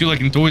fall into like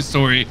in Toy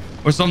Story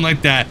or something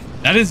like that.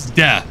 That is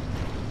death.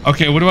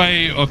 Okay, what do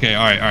I... Okay,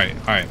 all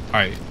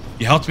right.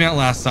 You helped me out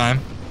last time.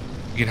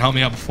 You can help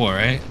me out before,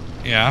 right?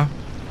 Yeah?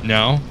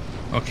 No?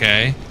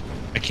 Okay.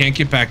 I can't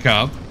get back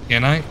up.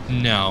 Can I?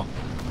 No.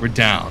 We're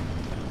down.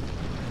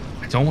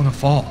 I don't want to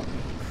fall.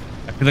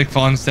 I feel like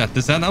falling is death.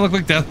 Does that not look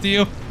like death to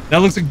you? That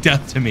looks like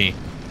death to me.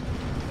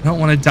 I don't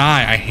want to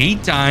die. I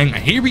hate dying. I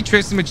hate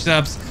retracing my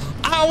steps.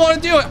 I don't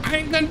want to do it. I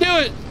ain't gonna do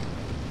it.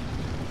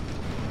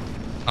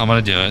 I'm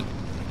gonna do it.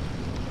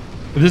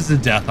 If this is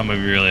a death, I'm gonna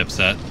be really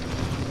upset.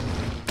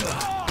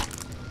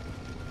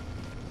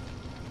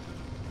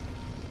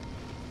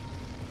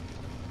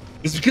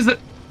 It's because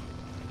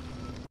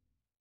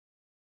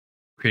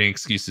creating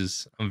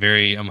excuses. I'm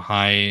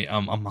high.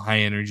 I'm high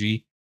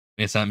energy,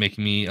 and it's not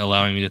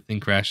allowing me to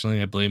think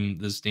rationally. I blame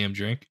this damn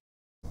drink.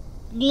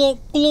 Blop,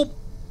 blop.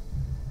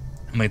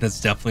 I'm like,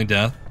 that's definitely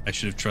death. I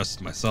should have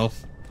trusted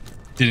myself.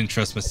 Didn't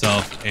trust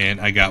myself,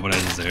 and I got what I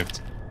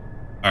deserved.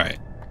 All right,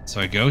 so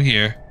I go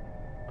here.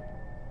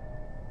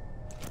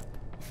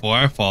 Before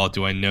I fall,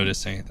 do I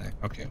notice anything?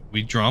 Okay,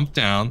 we jump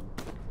down.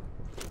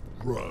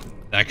 Run.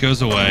 That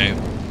goes away.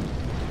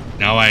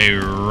 Now I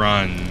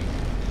run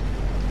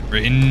for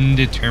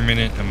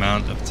indeterminate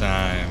amount of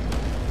time.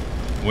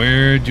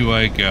 Where do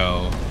I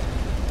go?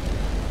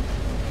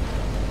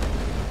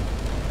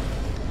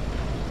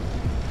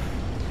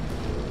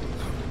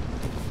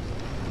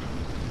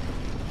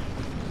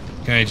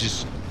 Can I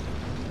just...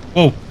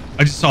 Whoa,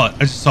 I just saw it. I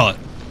just saw it.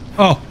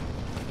 Oh.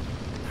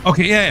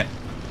 Okay, yeah.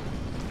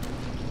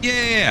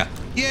 Yeah.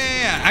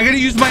 Yeah. I gotta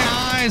use my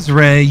eyes,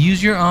 Ray.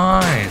 Use your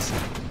eyes.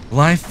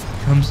 Life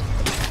comes...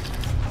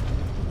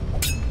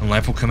 And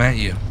life will come at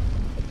you.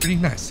 Pretty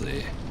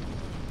nicely.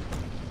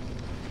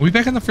 Are we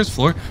back on the first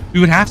floor? We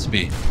would have to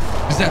be.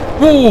 Is that...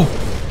 Whoa!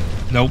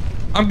 Nope.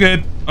 I'm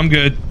good. I'm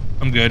good.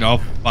 I'm good. I'll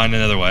find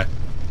another way.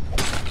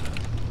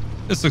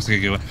 This looks like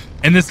a good one.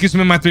 And this gives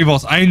me my 3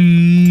 volts. I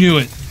knew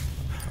it.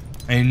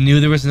 I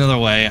knew there was another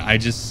way. I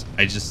just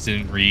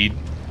didn't read.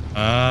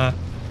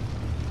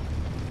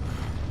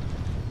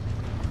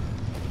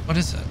 What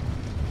is it?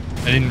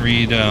 I didn't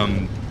read I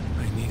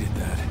needed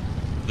that.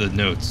 the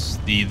notes.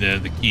 The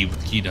key, what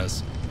the key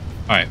does.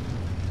 Alright.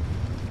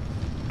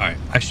 Alright.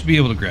 I should be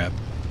able to grab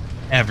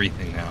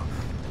everything now.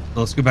 So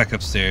let's go back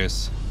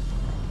upstairs.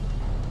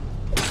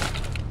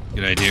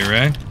 Good idea,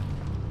 Ray.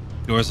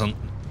 Doors on...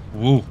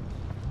 Woo.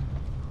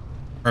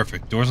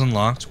 Perfect. Doors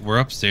unlocked. We're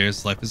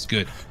upstairs. Life is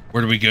good.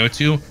 Where do we go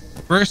to?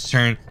 First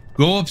turn.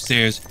 Go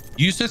upstairs.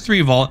 Use the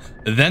 3 vault.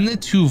 Then the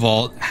 2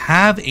 vault.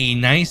 Have a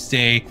nice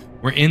day.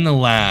 We're in the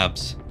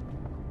labs.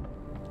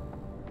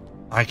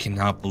 I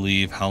cannot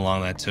believe how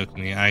long that took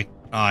me. I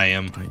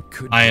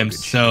am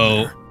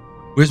so...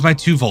 Where's my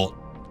 2 vault?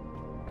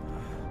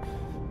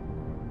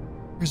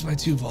 Where's my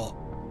 2 vault?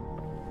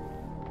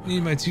 I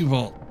need my 2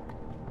 vault.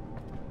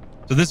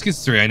 So this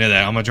gets 3. I know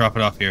that. I'm gonna drop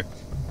it off here.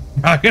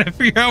 I gotta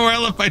figure out where I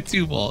left my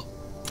 2 vault.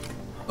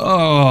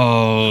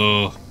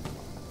 Oh.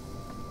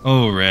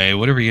 Oh, Ray,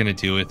 what are we gonna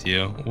do with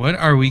you? What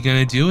are we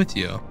gonna do with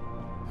you?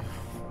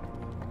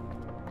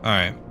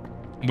 Alright.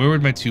 Where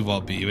would my 2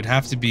 vault be? It would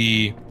have to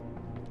be...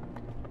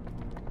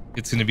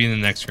 It's gonna be in the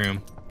next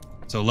room.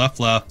 So left,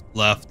 left,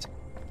 left.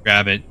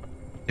 Grab it.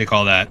 Take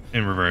all that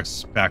in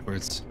reverse.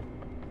 Backwards.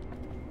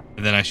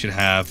 And then I should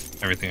have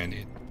everything I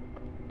need.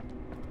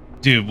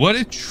 Dude, what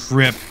a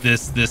trip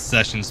this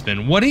session's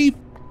been. What a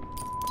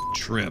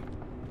trip.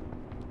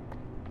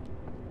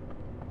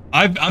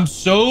 I'm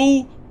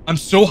so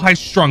high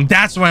strung.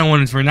 That's what I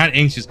wanted for, not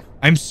anxious.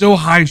 I'm so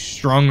high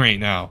strung right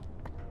now.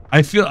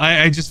 I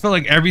just felt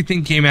like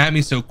everything came at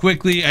me so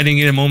quickly. I didn't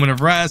get a moment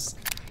of rest.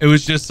 It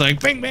was just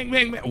like bang, bang,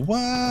 bang, bang.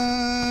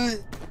 What?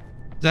 Is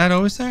that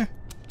always there?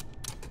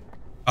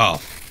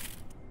 Oh,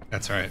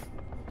 that's right.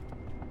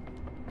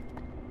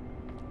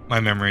 My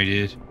memory,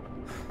 dude.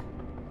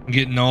 I'm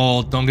getting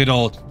old. Don't get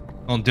old.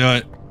 Don't do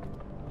it.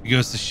 It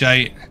goes to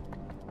shite.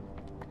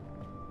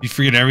 You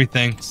forget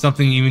everything.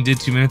 Something you even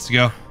did 2 minutes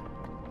ago.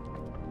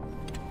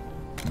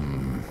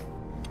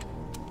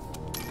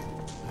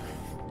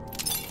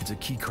 It's a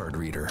key card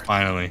reader.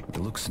 Finally.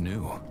 It looks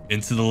new.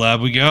 Into the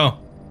lab we go.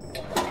 The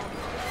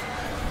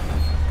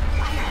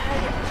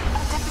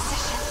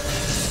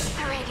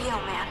radio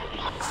man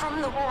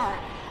from the war.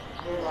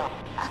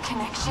 A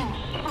connection.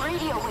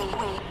 Radio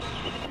wave.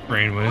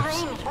 Brainwaves.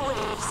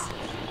 Brainwaves.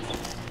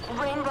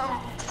 Rainbow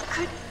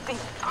could be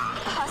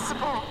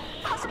possible.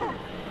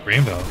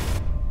 Rainbow.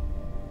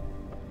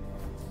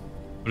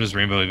 What does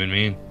rainbow even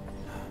mean?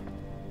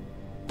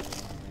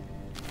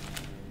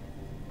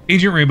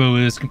 Agent Rainbow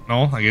is...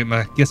 Oh,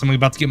 I guess I'm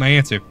about to get my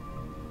answer.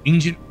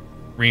 Agent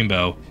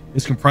Rainbow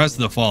is comprised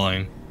of the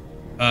following.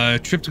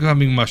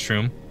 Tryptophan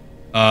mushroom.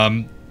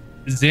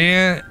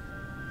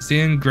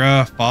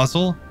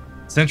 Zangrafosol.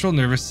 Central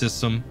nervous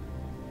system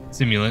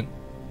stimulant.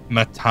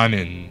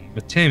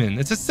 Metamin.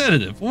 It's a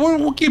sedative.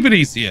 We'll keep it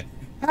easy here.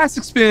 Past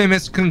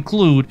experiments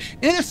conclude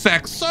in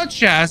effects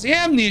such as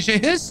amnesia,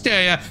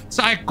 hysteria,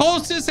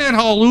 psychosis, and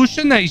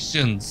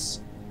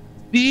hallucinations.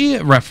 The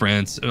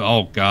reference.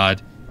 Oh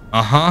God.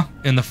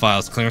 In the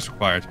files. Clearance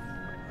required.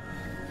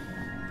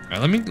 All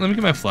right. Let me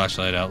get my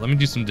flashlight out. Let me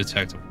do some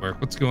detective work.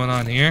 What's going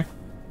on here?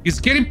 He's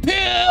getting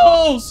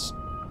pills.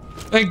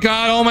 Thank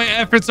God, all my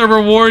efforts are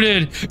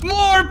rewarded.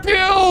 More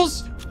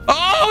pills.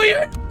 Oh,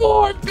 even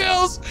more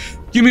pills.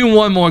 Give me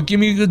one more. Give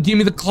me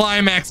the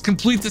climax.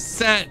 Complete the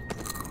set.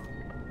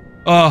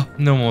 Oh,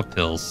 no more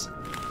pills.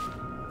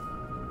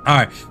 All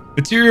right.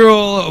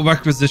 Material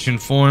requisition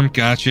form.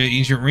 Gotcha.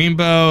 Agent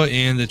Rainbow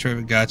and the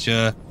trip.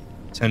 Gotcha.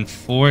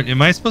 10-4.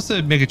 Am I supposed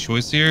to make a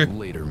choice here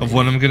of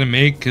what I'm going to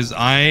make? Because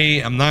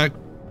I'm not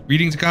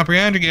reading to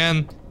comprehend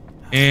again.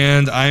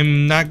 And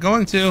I'm not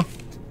going to. All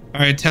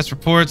right. Test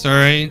reports. All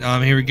right.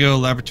 Here we go.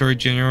 Laboratory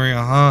January.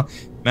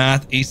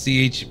 Math.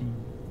 ACH.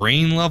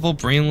 Brain level,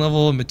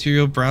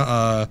 material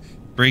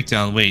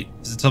breakdown. Wait,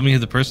 does it tell me who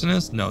the person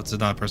is? No, it's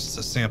not a person, it's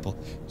a sample.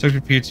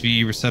 Subject appeared to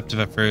be receptive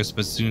at first,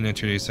 but soon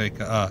entered a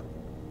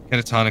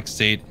catatonic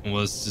state and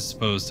was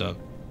disposed of.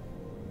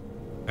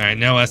 Alright,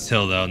 no S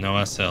Hill though, no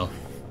S Hill.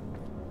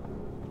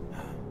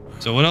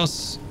 So what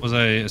else was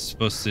I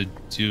supposed to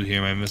do here?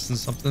 Am I missing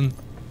something?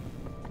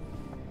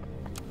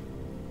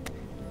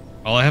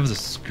 All I have is a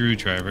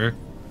screwdriver.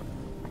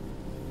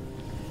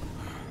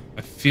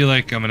 I feel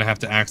like I'm gonna have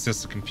to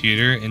access the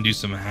computer and do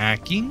some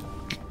hacking.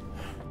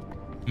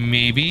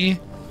 Maybe.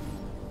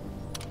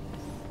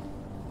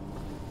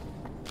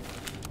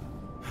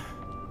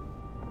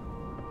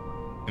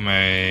 Am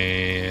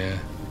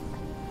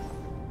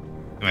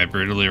I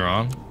brutally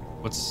wrong?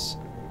 What's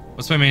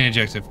my main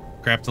objective?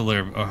 Craft the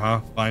litter.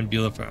 Find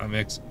Beulah for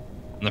mix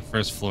on the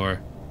first floor.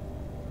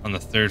 On the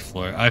third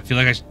floor. I feel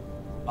like I should.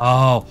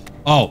 Oh.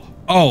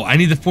 I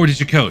need the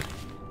 4-digit code.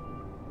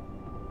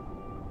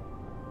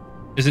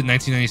 Is it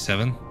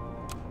 1997?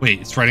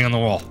 Wait, it's writing on the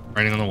wall.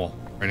 Writing on the wall.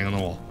 Writing on the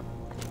wall.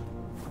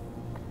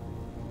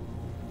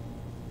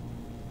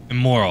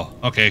 Immoral.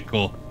 Okay,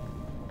 cool.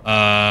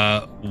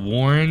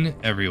 Warn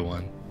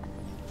everyone.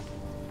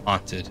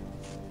 Haunted.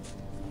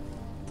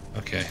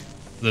 Okay.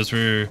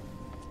 They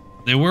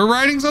were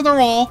writings on the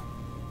wall.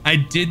 I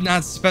did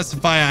not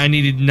specify I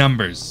needed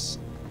numbers.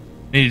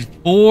 I needed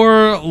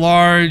 4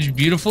 large,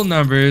 beautiful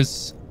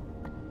numbers.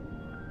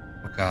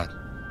 Oh God.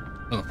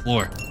 On the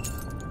floor.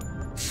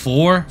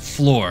 4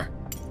 floor.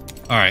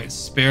 All right,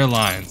 spare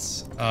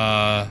lines.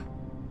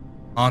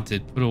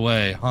 Haunted, put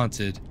away.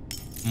 Haunted.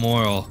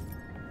 Moral.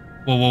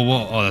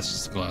 Whoa. Oh, that's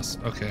just glass.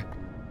 Okay.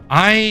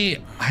 I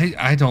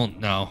don't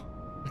know.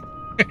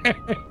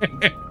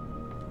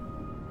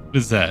 What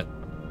is that?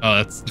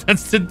 Oh,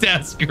 that's the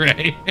desk,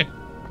 right?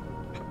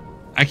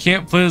 I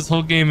can't play this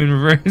whole game in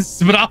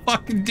reverse, but I'll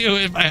fucking do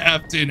it if I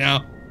have to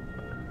now.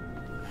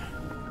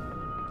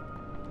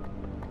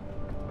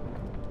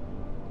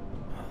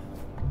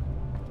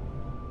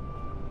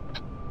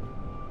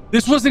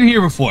 This wasn't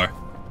here before.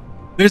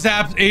 There's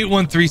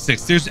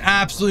 8136. There's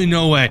absolutely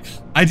no way.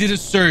 I did a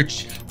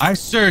search. I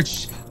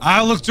searched.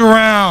 I looked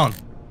around.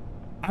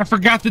 I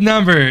forgot the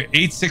number.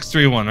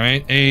 8631,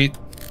 right?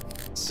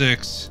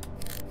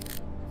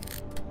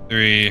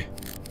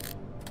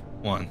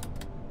 8631.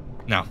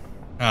 No.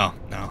 Oh,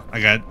 no. I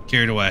got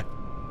carried away.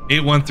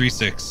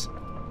 8136.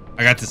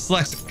 I got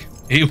dyslexic.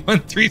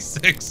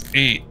 8136.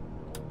 8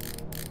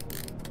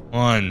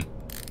 1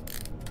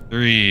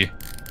 3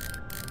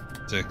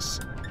 6.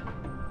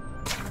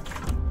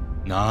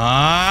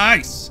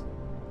 Nice.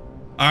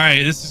 All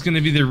right, this is going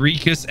to be the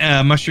Recus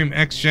mushroom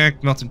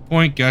extract. Melting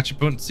point. Gotcha.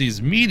 Potency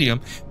is medium.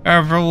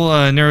 Powerful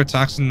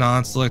neurotoxin,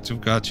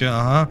 non-selective.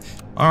 Gotcha.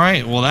 All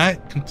right. Well,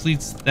 that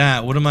completes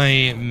that. What am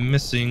I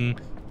missing?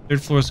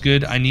 Third floor is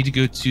good. I need to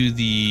go to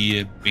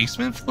the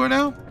basement floor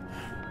now.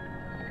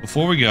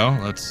 Before we go,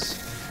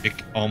 let's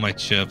pick all my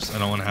chips. I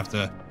don't want to have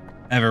to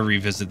ever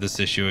revisit this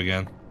issue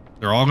again.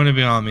 They're all going to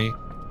be on me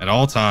at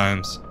all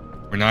times.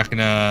 We're not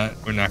gonna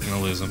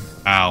lose them.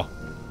 Ow.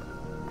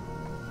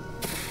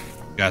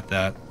 Got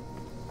that.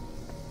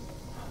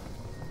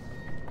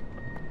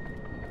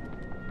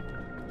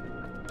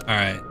 All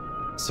right.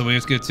 So we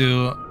have to get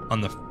to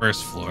on the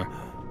first floor.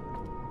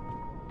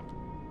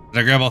 Did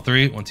I grab all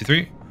 3? 1, 2,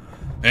 3.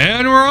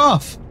 And we're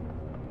off.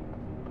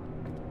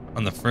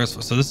 On the first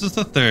floor. So this is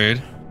the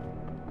third.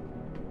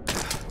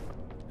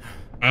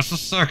 That's the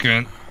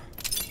second.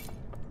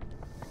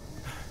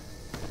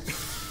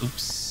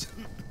 Oops.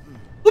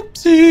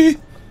 Oopsie.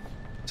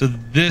 So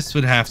this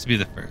would have to be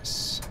the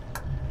first.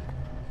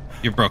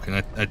 You're broken.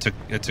 I took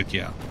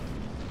you out.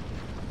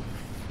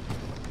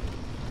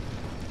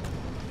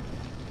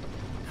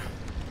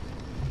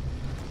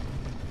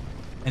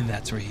 And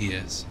that's where he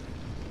is.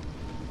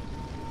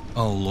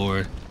 Oh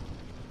Lord.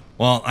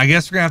 Well, I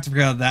guess we're gonna have to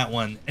figure out that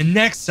one. And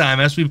next time,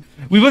 as we've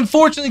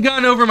unfortunately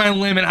gone over my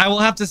limit, I will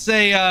have to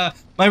say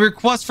my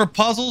request for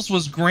puzzles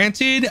was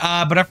granted,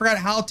 but I forgot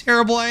how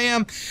terrible I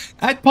am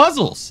at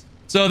puzzles.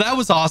 So that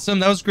was awesome.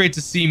 That was great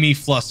to see me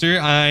fluster.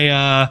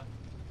 I'm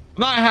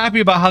not happy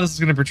about how this is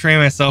gonna portray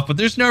myself, but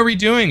there's no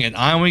redoing it.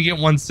 I only get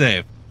 1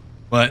 save.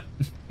 But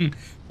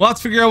we'll have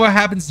to figure out what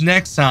happens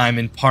next time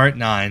in part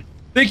 9.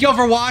 Thank you all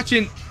for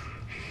watching.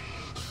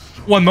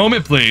 One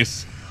moment,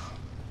 please.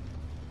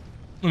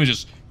 Let me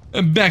just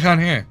back on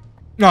here.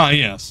 Ah,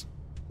 yes.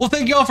 Well,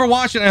 thank you all for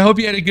watching. I hope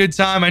you had a good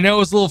time. I know it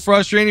was a little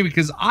frustrating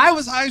because I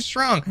was high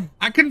strung.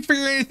 I couldn't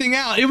figure anything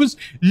out. It was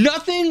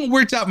nothing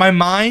worked out. My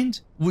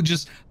mind would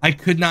just, I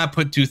could not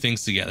put 2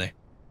 things together.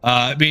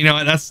 But you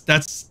know,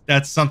 that's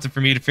something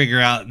for me to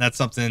figure out, and that's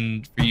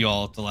something for you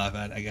all to laugh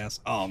at, I guess.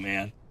 Oh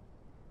man.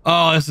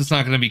 Oh, this is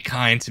not going to be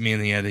kind to me in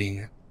the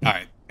editing. All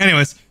right.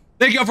 Anyways,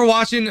 thank you all for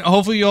watching.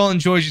 Hopefully you all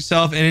enjoyed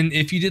yourself. And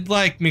if you did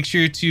like, make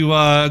sure to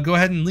go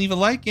ahead and leave a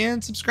like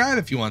and subscribe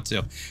if you want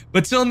to.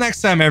 But till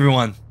next time,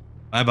 everyone.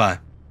 Bye-bye.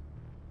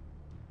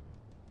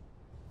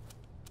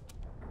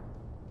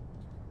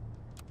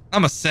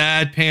 I'm a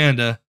sad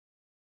panda.